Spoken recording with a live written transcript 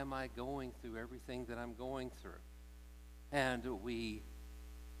am I going through everything that I'm going through? And we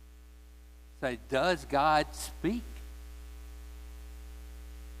say, does God speak?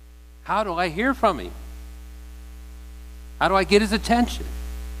 How do I hear from him? How do I get his attention?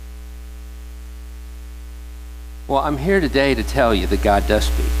 Well, I'm here today to tell you that God does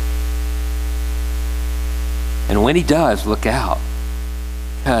speak. And when he does, look out,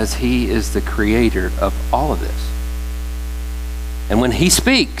 because he is the creator of all of this. And when he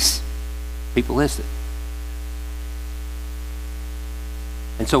speaks, people listen.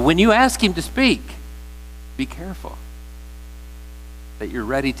 And so when you ask him to speak, be careful that you're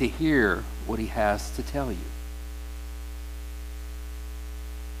ready to hear what he has to tell you.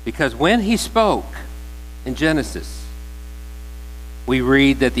 Because when he spoke in Genesis, we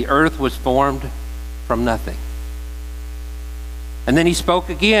read that the earth was formed from nothing. And then he spoke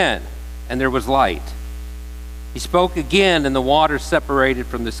again, and there was light. He spoke again, and the waters separated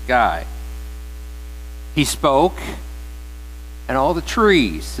from the sky. He spoke, and all the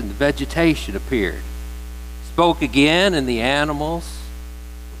trees and the vegetation appeared. Spoke again, and the animals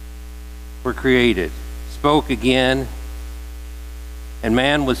were created. Spoke again, and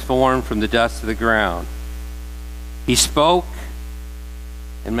man was formed from the dust of the ground. He spoke,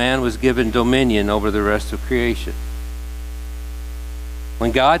 and man was given dominion over the rest of creation.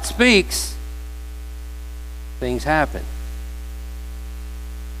 When God speaks, things happen.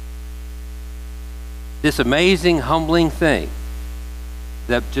 This amazing, humbling thing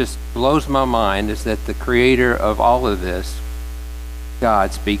that just blows my mind is that the creator of all of this,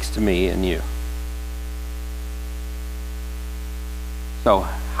 God, speaks to me and you. So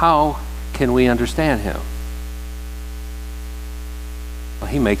how can we understand him?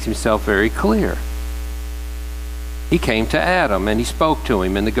 Well, he makes himself very clear. He came to Adam and he spoke to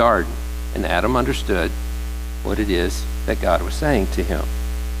him in the garden, and Adam understood what it is that God was saying to him.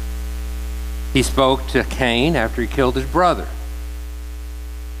 He spoke to Cain after he killed his brother.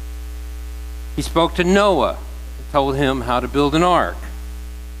 He spoke to Noah and told him how to build an ark.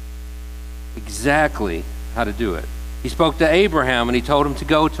 Exactly how to do it. He spoke to Abraham and he told him to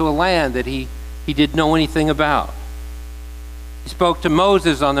go to a land that he didn't know anything about. He spoke to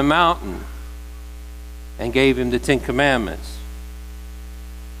Moses on the mountain and gave him the Ten Commandments.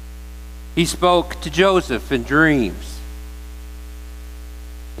 He spoke to Joseph in dreams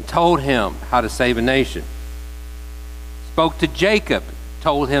and told him how to save a nation. Spoke to Jacob,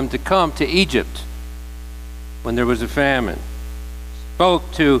 told him to come to Egypt when there was a famine.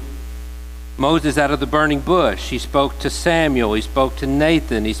 Spoke to Moses out of the burning bush. He spoke to Samuel. He spoke to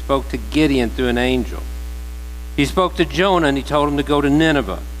Nathan. He spoke to Gideon through an angel. He spoke to Jonah and he told him to go to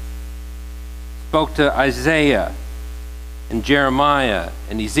Nineveh. Spoke to Isaiah and Jeremiah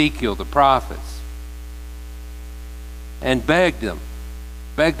and Ezekiel, the prophets, and begged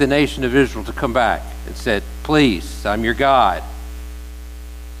the nation of Israel to come back and said, please, I'm your God.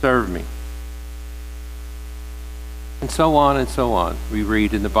 Serve me. And so on and so on. We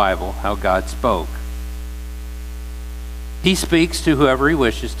read in the Bible how God spoke. He speaks to whoever he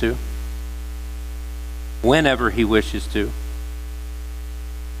wishes to, whenever he wishes to.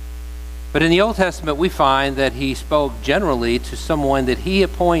 But in the Old Testament, we find that he spoke generally to someone that he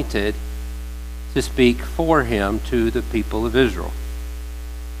appointed to speak for him to the people of Israel.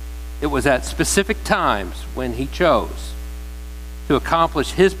 It was at specific times when he chose to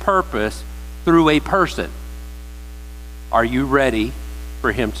accomplish his purpose through a person. Are you ready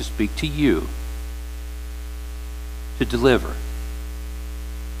for him to speak to you? To deliver,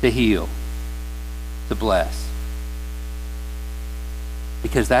 to heal, to bless?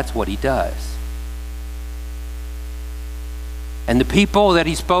 Because that's what he does. And the people that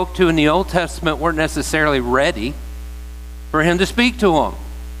he spoke to in the Old Testament weren't necessarily ready for him to speak to them.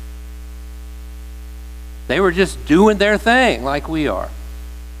 They were just doing their thing like we are.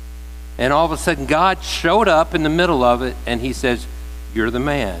 And all of a sudden God showed up in the middle of it and he says, you're the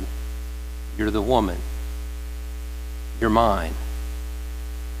man, you're the woman, you're mine.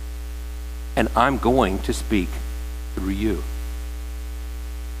 And I'm going to speak through you.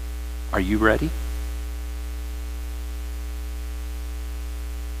 Are you ready?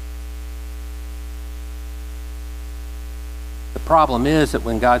 The problem is that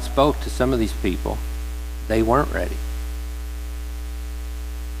when God spoke to some of these people, they weren't ready.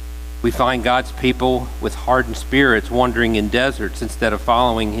 We find God's people with hardened spirits wandering in deserts instead of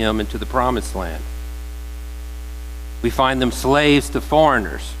following him into the promised land. We find them slaves to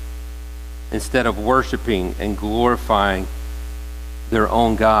foreigners instead of worshiping and glorifying their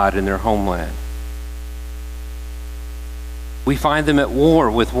own God in their homeland. We find them at war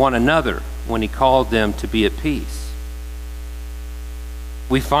with one another when he called them to be at peace.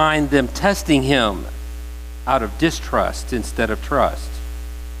 We find them testing him out of distrust instead of trust,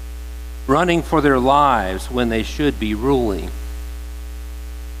 running for their lives when they should be ruling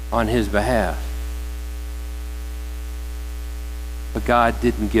on his behalf. But God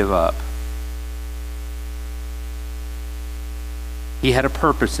didn't give up. He had a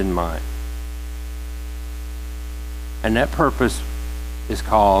purpose in mind. And that purpose is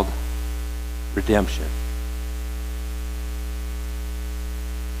called redemption.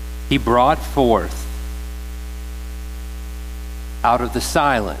 He brought forth out of the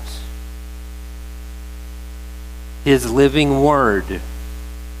silence his living word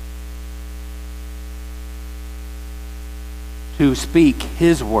to speak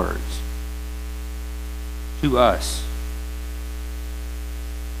his words to us.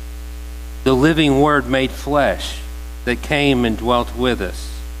 The living word made flesh that came and dwelt with us,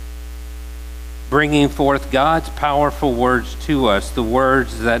 bringing forth God's powerful words to us, the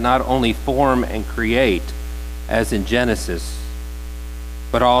words that not only form and create, as in Genesis,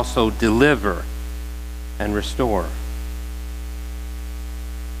 but also deliver and restore.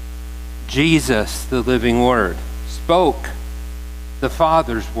 Jesus, the living word, spoke the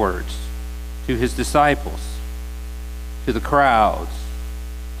Father's words to his disciples, to the crowds,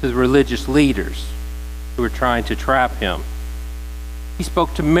 to the religious leaders who were trying to trap him. He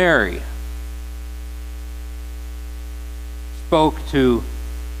spoke to Mary, spoke to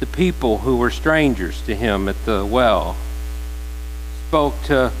the people who were strangers to him at the well, spoke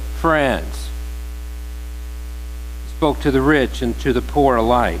to friends, spoke to the rich and to the poor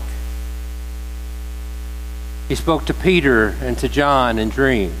alike. He spoke to Peter and to John in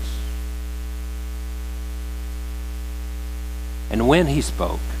dreams. And when he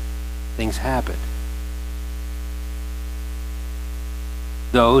spoke, things happened.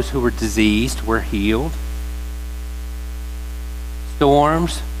 Those who were diseased were healed.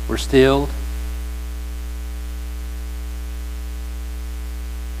 Storms were stilled.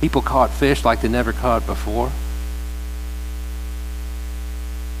 People caught fish like they never caught before.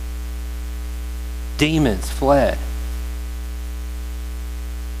 Demons fled.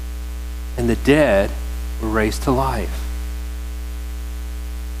 And the dead were raised to life.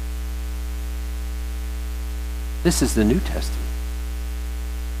 This is the New Testament.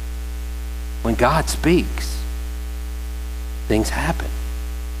 When God speaks, things happen.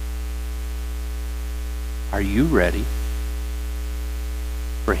 Are you ready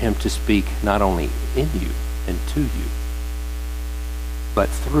for him to speak not only in you and to you, but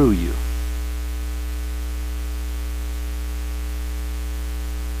through you?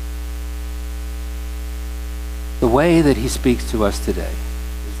 The way that he speaks to us today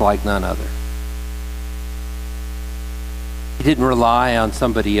is like none other. He didn't rely on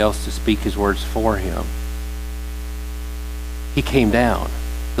somebody else to speak his words for him. He came down,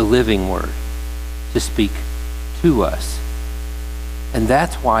 the living word, to speak to us. And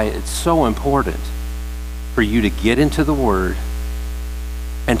that's why it's so important for you to get into the word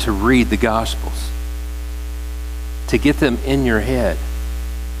and to read the Gospels, to get them in your head.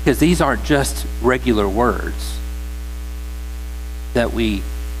 Because these aren't just regular words that we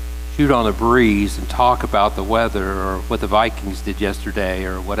shoot on a breeze and talk about the weather or what the Vikings did yesterday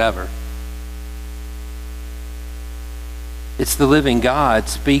or whatever. It's the living God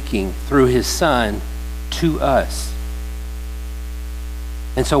speaking through his Son to us.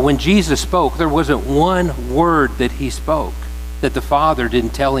 And so when Jesus spoke, there wasn't one word that he spoke that the Father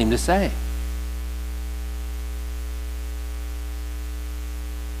didn't tell him to say.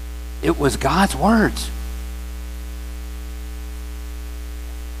 It was God's words.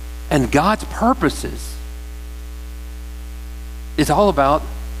 And God's purposes is all about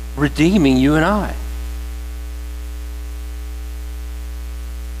redeeming you and I.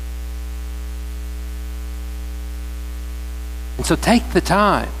 And so take the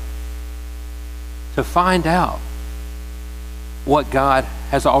time to find out what God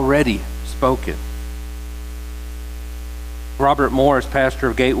has already spoken. Robert Morris, pastor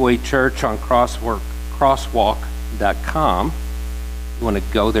of Gateway Church on crosswalk.com. You want to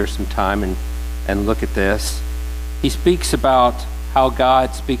go there sometime and look at this. He speaks about how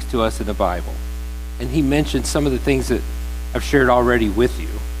God speaks to us in the Bible. And he mentions some of the things that I've shared already with you.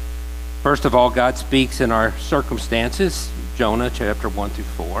 First of all, God speaks in our circumstances. Jonah chapter 1 through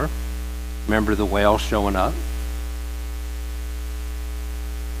 4. Remember the whale showing up?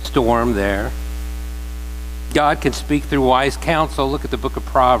 Storm there. God can speak through wise counsel. Look at the book of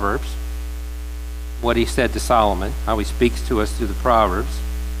Proverbs. What he said to Solomon, how he speaks to us through the Proverbs.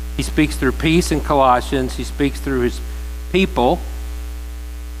 He speaks through peace in Colossians. He speaks through his people.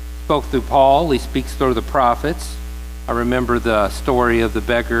 Spoke through Paul. He speaks through the prophets. I remember the story of the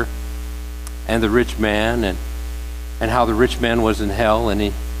beggar and the rich man, and how the rich man was in hell, and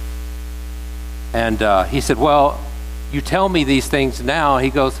he said, well, you tell me these things now. He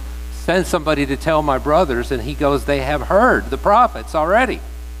goes, send somebody to tell my brothers, and he goes, they have heard the prophets already,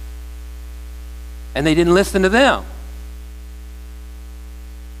 and they didn't listen to them.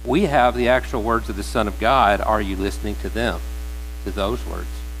 We have the actual words of the Son of God. Are you listening to them, to those words?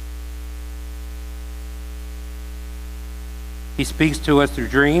 He speaks to us through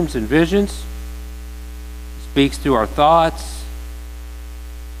dreams and visions. He speaks through our thoughts.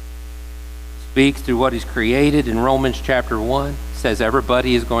 He speaks through what he's created. In Romans chapter 1, it says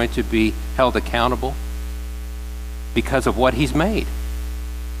everybody is going to be held accountable because of what he's made.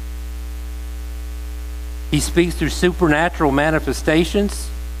 He speaks through supernatural manifestations.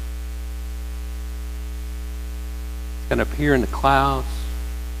 It's going to appear in the clouds.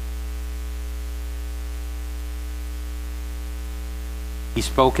 He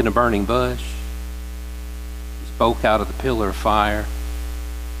spoke in a burning bush. He spoke out of the pillar of fire.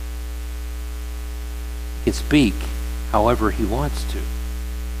 He can speak however he wants to.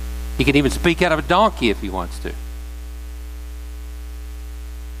 He can even speak out of a donkey if he wants to.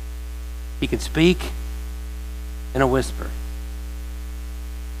 He can speak in a whisper.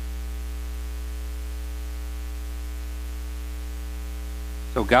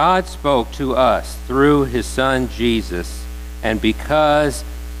 So God spoke to us through his Son Jesus, and because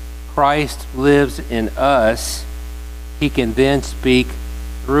Christ lives in us, he can then speak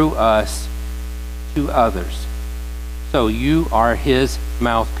through us to others. So you are his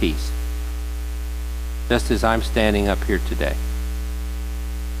mouthpiece, just as I'm standing up here today.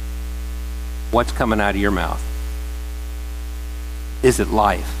 What's coming out of your mouth? Is it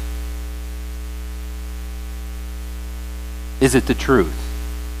life? Is it the truth?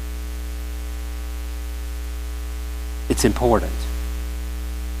 It's important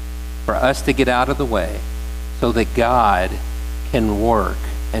for us to get out of the way so that God can work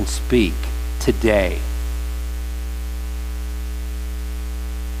and speak today.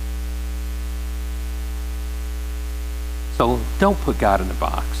 So don't put God in a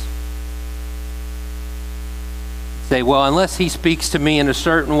box. Say, well, unless he speaks to me in a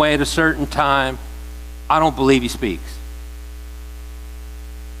certain way at a certain time, I don't believe he speaks.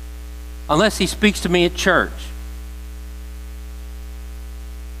 Unless he speaks to me at church.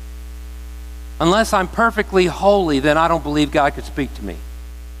 Unless I'm perfectly holy, then I don't believe God could speak to me.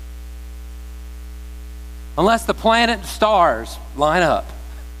 Unless the planet and stars line up,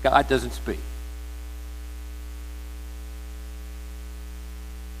 God doesn't speak.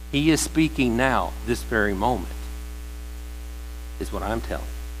 He is speaking now, this very moment, is what I'm telling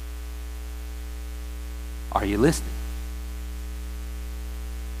you. Are you listening?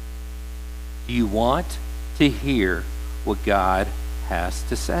 Do you want to hear what God has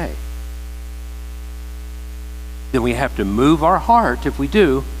to say? Then we have to move our heart. If we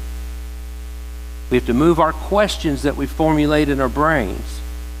do, we have to move our questions that we formulate in our brains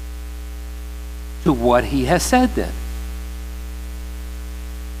to what he has said then.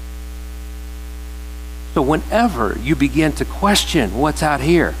 So whenever you begin to question what's out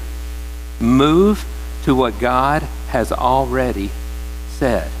here, move to what God has already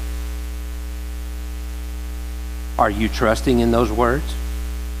said. Are you trusting in those words?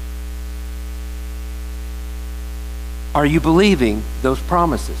 Are you believing those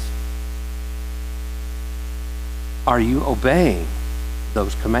promises? Are you obeying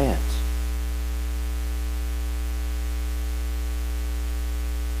those commands?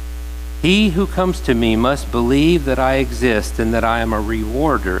 He who comes to me must believe that I exist and that I am a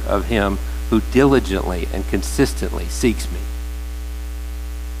rewarder of him who diligently and consistently seeks me.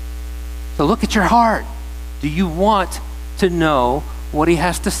 So look at your heart. Do you want to know what he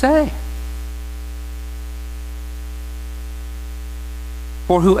has to say?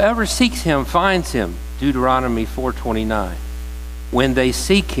 For whoever seeks him finds him, Deuteronomy 4:29, when they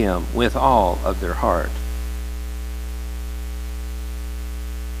seek him with all of their heart.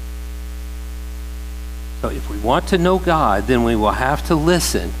 So if we want to know God, then we will have to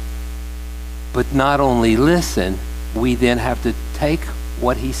listen. But not only listen, we then have to take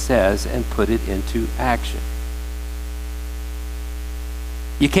what he says and put it into action.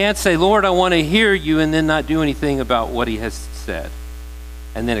 You can't say, Lord, I want to hear you, and then not do anything about what he has said,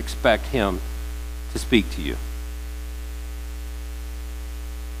 and then expect him to speak to you.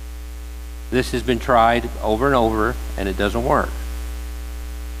 This has been tried over and over, and it doesn't work.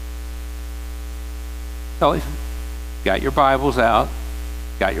 So if you've got your Bibles out,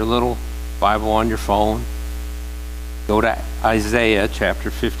 got your little Bible on your phone, go to Isaiah chapter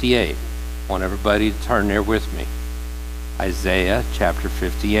 58. I want everybody to turn there with me. Isaiah chapter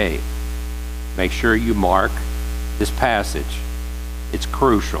 58. Make sure you mark this passage. It's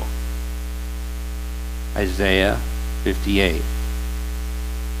crucial. Isaiah 58.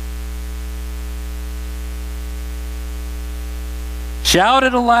 Shout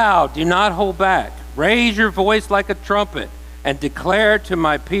it aloud, do not hold back. Raise your voice like a trumpet and declare to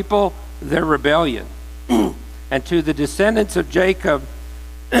my people their rebellion and to the descendants of Jacob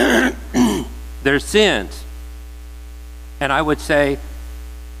their sins. And I would say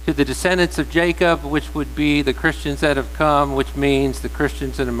to the descendants of Jacob, which would be the Christians that have come, which means the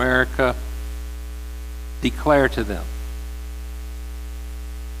Christians in America, declare to them.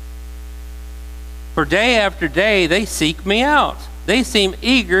 For day after day they seek me out. They seem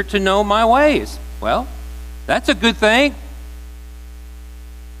eager to know my ways. Well, that's a good thing.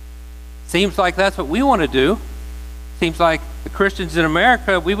 Seems like that's what we want to do. Seems like the Christians in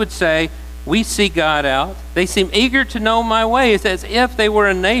America, we would say, we seek God out. They seem eager to know my ways, as if they were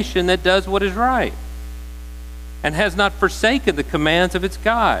a nation that does what is right and has not forsaken the commands of its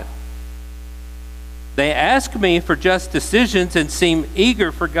God. They ask me for just decisions and seem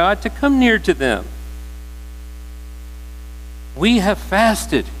eager for God to come near to them. We have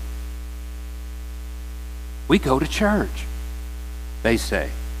fasted. We go to church, they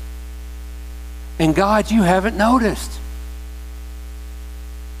say. And God, you haven't noticed.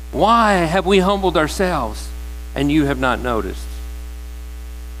 Why have we humbled ourselves and you have not noticed?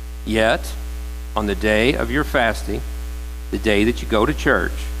 Yet, on the day of your fasting, the day that you go to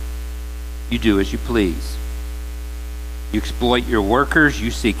church, you do as you please. You exploit your workers.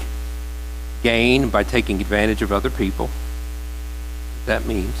 You seek gain by taking advantage of other people. That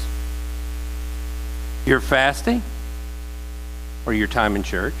means your fasting or your time in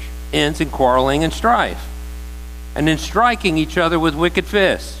church ends in quarreling and strife and in striking each other with wicked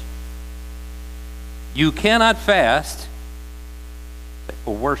fists. You cannot fast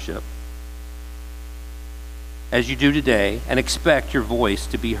or worship as you do today and expect your voice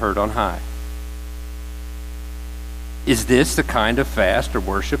to be heard on high. Is this the kind of fast or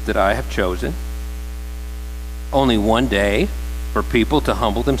worship that I have chosen? Only one day for people to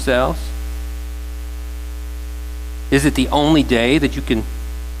humble themselves? Is it the only day that you can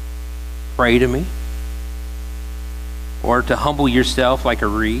pray to me? Or to humble yourself like a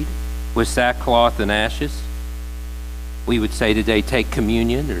reed with sackcloth and ashes? We would say today, take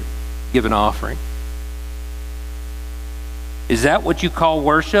communion or give an offering. Is that what you call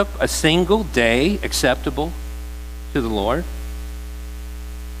worship? A single day acceptable to the Lord?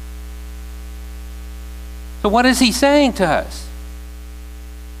 So what is he saying to us?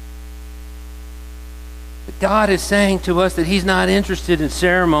 God is saying to us that he's not interested in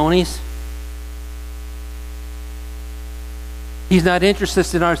ceremonies. He's not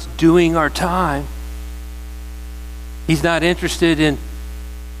interested in us doing our time. He's not interested in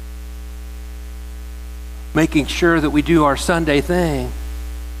making sure that we do our Sunday thing.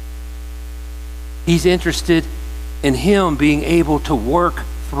 He's interested in him being able to work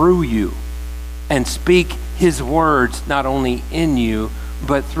through you and speak his words not only in you,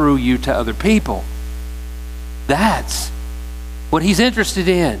 but through you to other people. That's what he's interested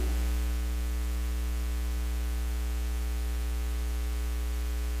in.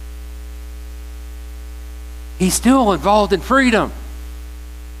 He's still involved in freedom.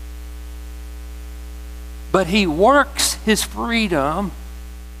 But he works his freedom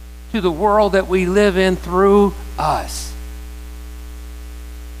to the world that we live in through us.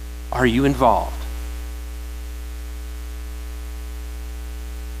 Are you involved?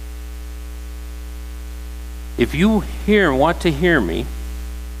 If you want to hear me,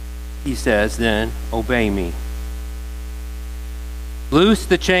 he says, then obey me. Loose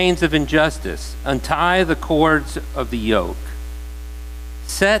the chains of injustice. Untie the cords of the yoke.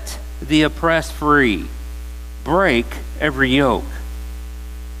 Set the oppressed free. Break every yoke.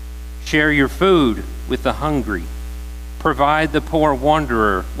 Share your food with the hungry. Provide the poor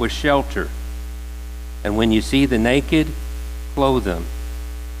wanderer with shelter. And when you see the naked, clothe them.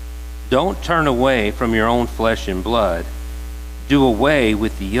 Don't turn away from your own flesh and blood. Do away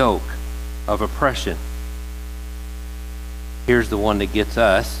with the yoke of oppression. Here's the one that gets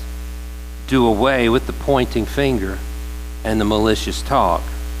us. Do away with the pointing finger and the malicious talk.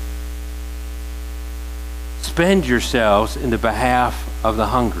 Spend yourselves in the behalf of the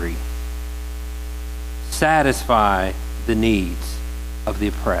hungry. Satisfy the needs of the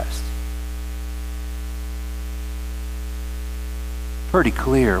oppressed. Pretty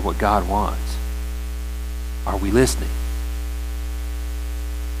clear what God wants. Are we listening?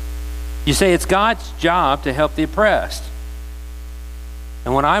 You say it's God's job to help the oppressed.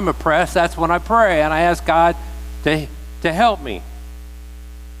 And when I'm oppressed, that's when I pray and I ask God to to help me.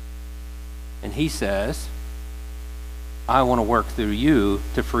 And he says, I want to work through you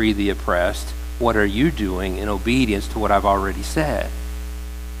to free the oppressed. What are you doing in obedience to what I've already said?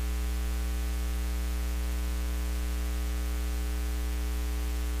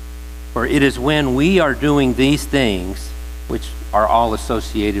 For it is when we are doing these things, which are all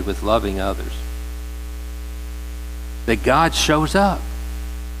associated with loving others, that God shows up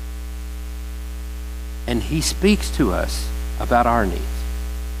and he speaks to us about our needs.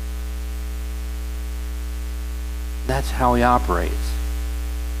 That's how he operates.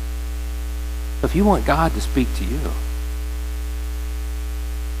 So if you want God to speak to you,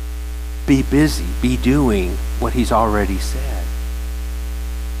 be busy, be doing what he's already said.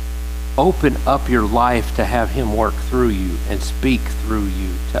 Open up your life to have him work through you and speak through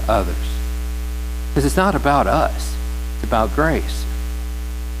you to others. Because it's not about us, it's about grace.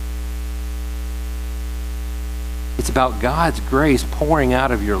 It's about God's grace pouring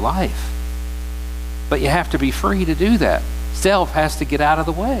out of your life. But you have to be free to do that. Self has to get out of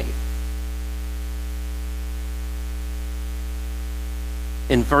the way.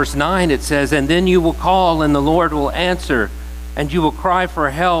 In verse 9 it says, and then you will call and the Lord will answer, and you will cry for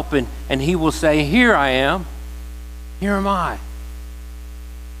help, and he will say, here I am, here am I.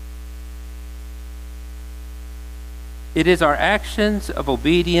 It is our actions of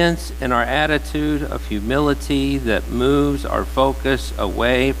obedience and our attitude of humility that moves our focus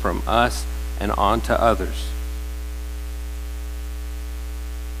away from us and onto others.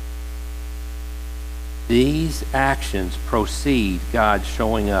 These actions precede God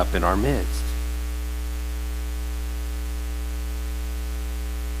showing up in our midst.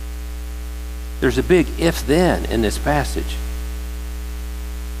 There's a big if-then in this passage.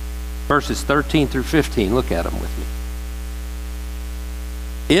 Verses 13 through 15, look at them with me.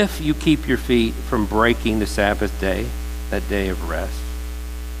 If you keep your feet from breaking the Sabbath day, that day of rest,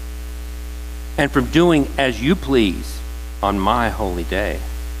 and from doing as you please on my holy day,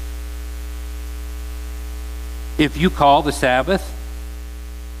 if you call the Sabbath,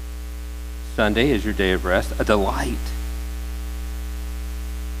 Sunday is your day of rest, a delight,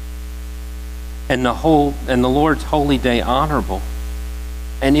 and the Lord's holy day honorable,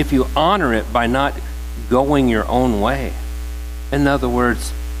 and if you honor it by not going your own way, in other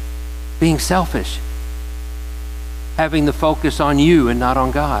words, being selfish, having the focus on you and not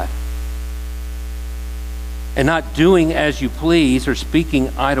on God, and not doing as you please or speaking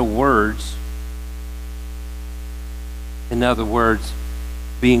idle words, in other words,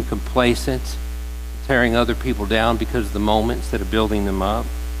 being complacent, tearing other people down because of the moment instead of building them up.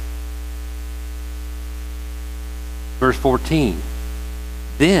 Verse 14,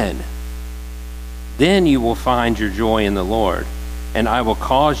 then you will find your joy in the Lord, and I will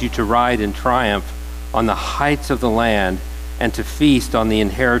cause you to ride in triumph on the heights of the land and to feast on the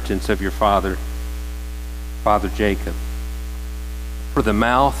inheritance of your father Jacob. For the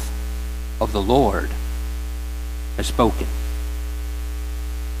mouth of the Lord has spoken.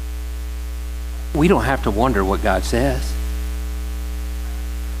 We don't have to wonder what God says.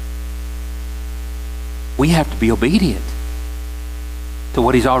 We have to be obedient to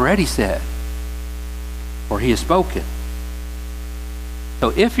what he's already said, or he has spoken. So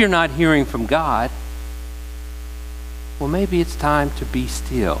if you're not hearing from God, well, maybe it's time to be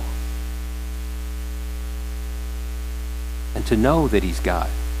still and to know that he's God.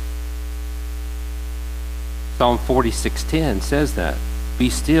 Psalm 46:10 says that.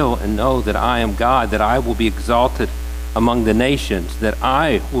 Be still and know that I am God, that I will be exalted among the nations, that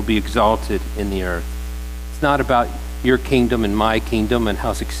I will be exalted in the earth. It's not about your kingdom and my kingdom and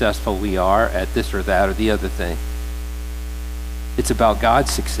how successful we are at this or that or the other thing. It's about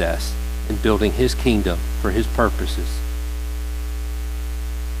God's success in building his kingdom for his purposes.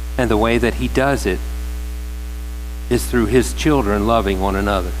 And the way that he does it is through his children loving one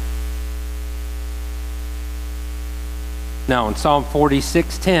another. Now in Psalm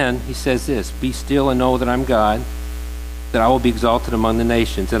 46:10, he says this, be still and know that I'm God, that I will be exalted among the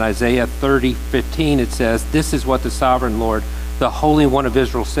nations. In Isaiah 30:15, it says, this is what the sovereign Lord, the Holy One of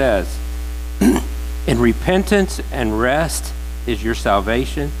Israel says, in repentance and rest is your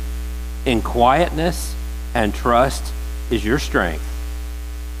salvation, in quietness and trust is your strength,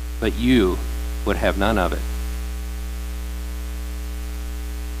 but you would have none of it.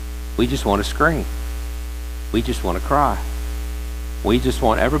 We just want to scream. We just want to cry. We just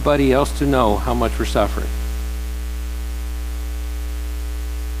want everybody else to know how much we're suffering.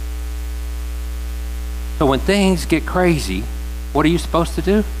 So when things get crazy, what are you supposed to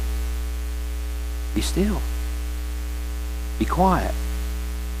do? Be still. Be quiet.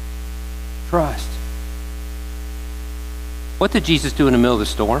 Trust. What did Jesus do in the middle of the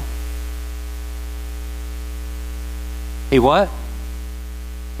storm? He what?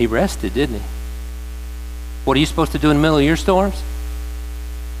 He rested, didn't he? What are you supposed to do in the middle of your storms?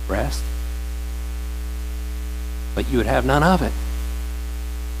 Rest. But you would have none of it.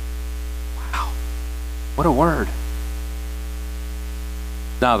 Wow. What a word.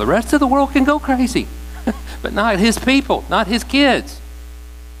 Now, the rest of the world can go crazy, but not his people, not his kids.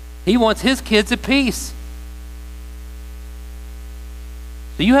 He wants his kids at peace.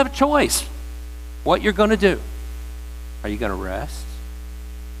 So you have a choice what you're going to do. Are you going to rest?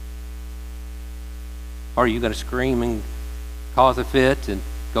 Or are you going to scream and cause a fit and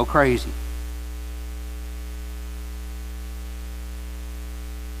go crazy?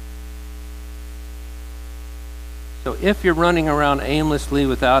 So if you're running around aimlessly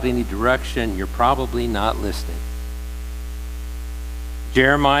without any direction, you're probably not listening.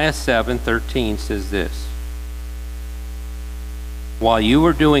 Jeremiah 7:13 says this. While you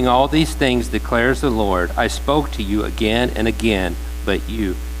were doing all these things, declares the Lord, I spoke to you again and again, but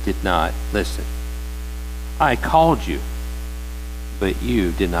you did not listen. I called you, but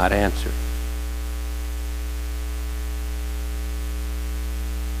you did not answer.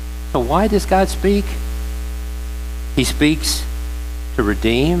 So why does God speak? He speaks to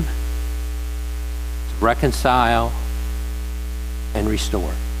redeem, to reconcile, and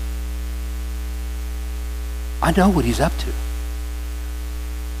restore. I know what he's up to.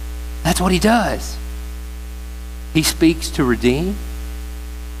 That's what he does. He speaks to redeem,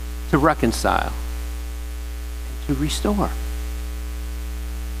 to reconcile, and to restore.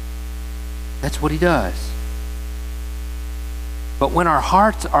 That's what he does. But when our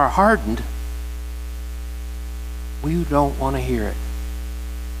hearts are hardened, we don't want to hear it.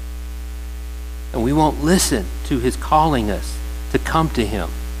 And we won't listen to his calling us to come to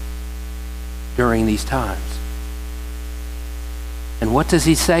him during these times. And what does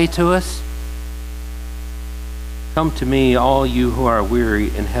he say to us? Come to me, all you who are weary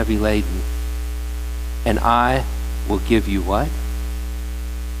and heavy laden, and I will give you what?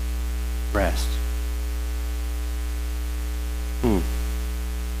 Rest.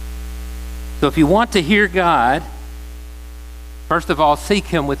 So if you want to hear God, first of all, seek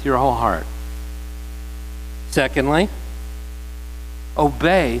him with your whole heart. Secondly,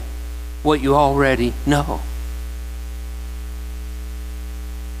 obey what you already know.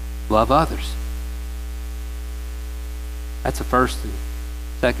 Love others. That's the first and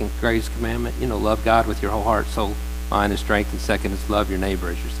second greatest commandment. Love God with your whole heart, soul, mind, and strength. And second is love your neighbor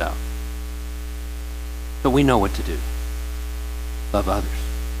as yourself. So we know what to do. Love others.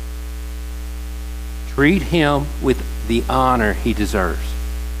 Treat him with the honor he deserves.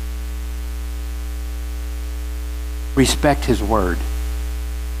 Respect his word.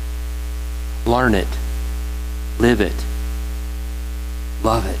 Learn it. Live it.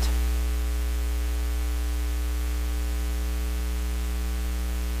 Love it.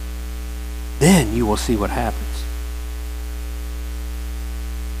 Then you will see what happens.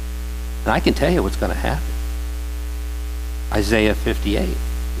 And I can tell you what's going to happen. Isaiah 58 is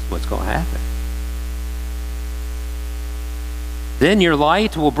what's going to happen. Then your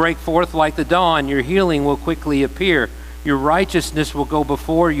light will break forth like the dawn. Your healing will quickly appear. Your righteousness will go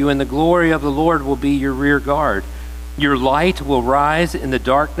before you, and the glory of the Lord will be your rear guard. Your light will rise in the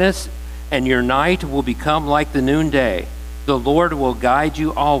darkness, and your night will become like the noonday. The Lord will guide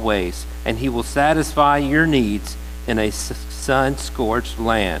you always, and he will satisfy your needs in a sun-scorched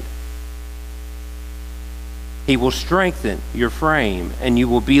land. He will strengthen your frame, and you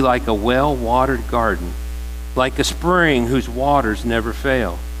will be like a well-watered garden, like a spring whose waters never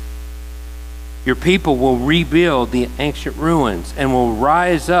fail. Your people will rebuild the ancient ruins and will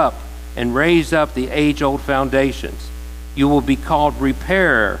rise up and raise up the age-old foundations. You will be called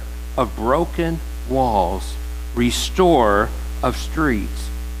repairer of broken walls, restorer of streets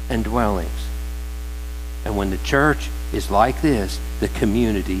and dwellings. And when the church is like this, the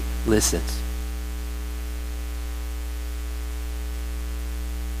community listens.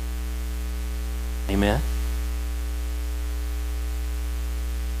 Amen.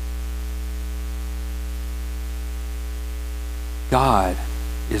 God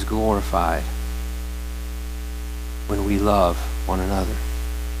is glorified when we love one another,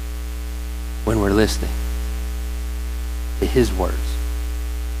 when we're listening to his words.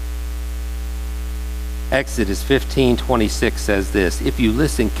 Exodus 15:26 says this, if you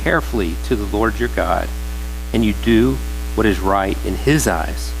listen carefully to the Lord your God and you do what is right in his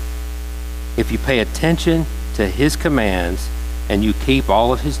eyes, if you pay attention to his commands and you keep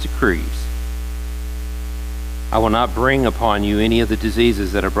all of his decrees, I will not bring upon you any of the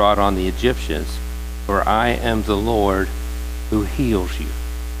diseases that are brought on the Egyptians, for I am the Lord who heals you.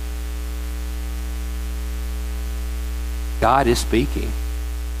 God is speaking.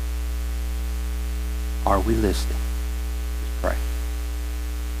 Are we listening? Let's pray.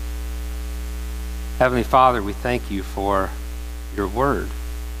 Heavenly Father, we thank you for your word.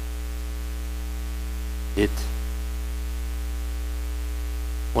 It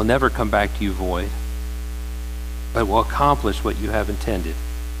will never come back to you void, but will accomplish what you have intended.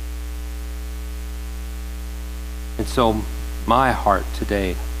 And so my heart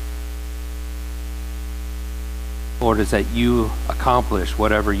today, Lord, is that you accomplish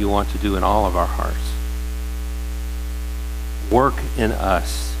whatever you want to do in all of our hearts. Work in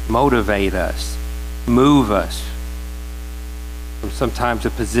us, motivate us, move us from sometimes a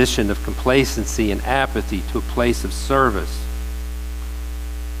position of complacency and apathy to a place of service.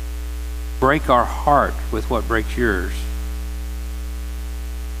 Break our heart with what breaks yours.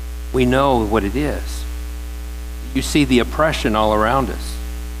 We know what it is. You see the oppression all around us.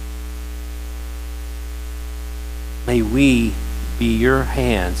 May we be your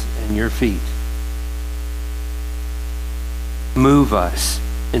hands and your feet. Move us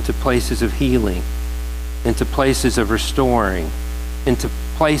into places of healing, into places of restoring, into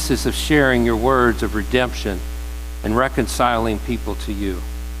places of sharing your words of redemption and reconciling people to you.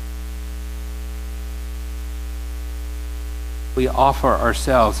 We offer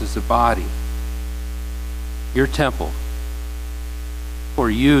ourselves as a body, your temple, for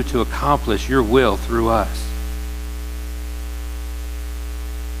you to accomplish your will through us.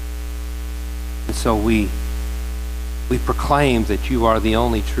 And so we proclaim that you are the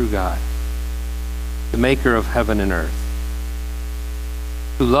only true God, the maker of heaven and earth,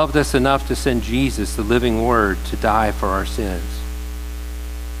 who loved us enough to send Jesus, the living word, to die for our sins.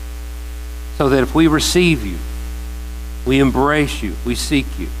 So that if we receive you, we embrace you, we seek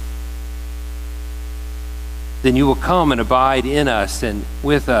you, then you will come and abide in us and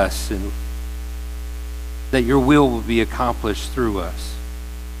with us, and that your will be accomplished through us.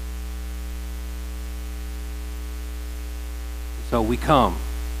 So we come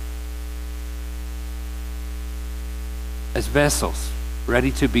as vessels ready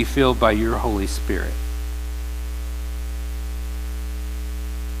to be filled by your Holy Spirit,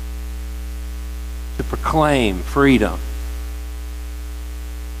 to proclaim freedom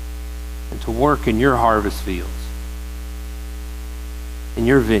and to work in your harvest fields, in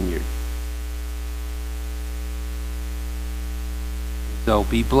your vineyard. So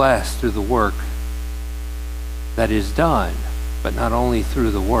be blessed through the work that is done, but not only through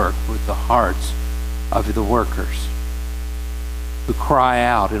the work, but the hearts of the workers who cry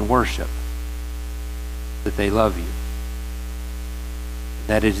out in worship that they love you.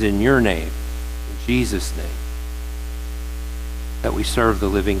 That is in your name, in Jesus' name, that we serve the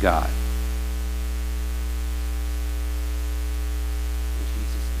living God.